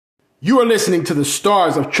You are listening to the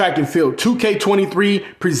Stars of Track and Field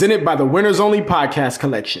 2K23 presented by the Winners Only Podcast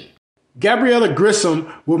Collection. Gabriella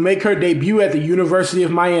Grissom will make her debut at the University of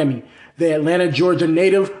Miami. The Atlanta, Georgia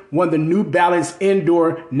native won the New Balance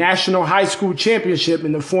Indoor National High School Championship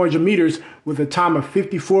in the 400 meters with a time of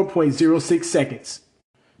 54.06 seconds.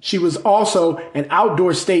 She was also an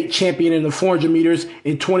outdoor state champion in the 400 meters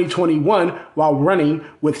in 2021 while running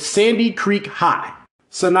with Sandy Creek High.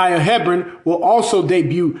 Sanaa Hebron will also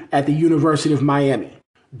debut at the University of Miami.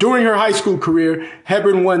 During her high school career,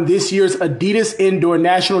 Hebron won this year's Adidas Indoor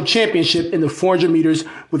National Championship in the 400 meters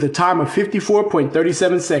with a time of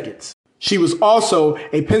 54.37 seconds. She was also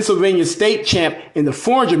a Pennsylvania state champ in the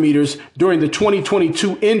 400 meters during the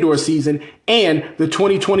 2022 indoor season and the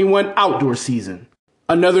 2021 outdoor season.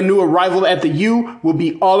 Another new arrival at the U will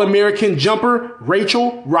be All-American jumper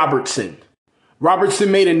Rachel Robertson.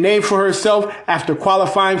 Robertson made a name for herself after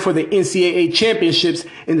qualifying for the NCAA championships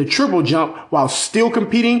in the triple jump while still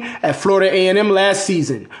competing at Florida A&M last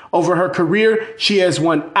season. Over her career, she has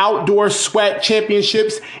won outdoor SWAT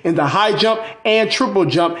championships in the high jump and triple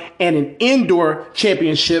jump and an indoor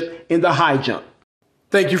championship in the high jump.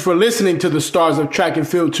 Thank you for listening to the Stars of Track and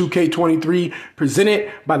Field 2K23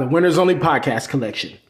 presented by the Winners Only Podcast Collection.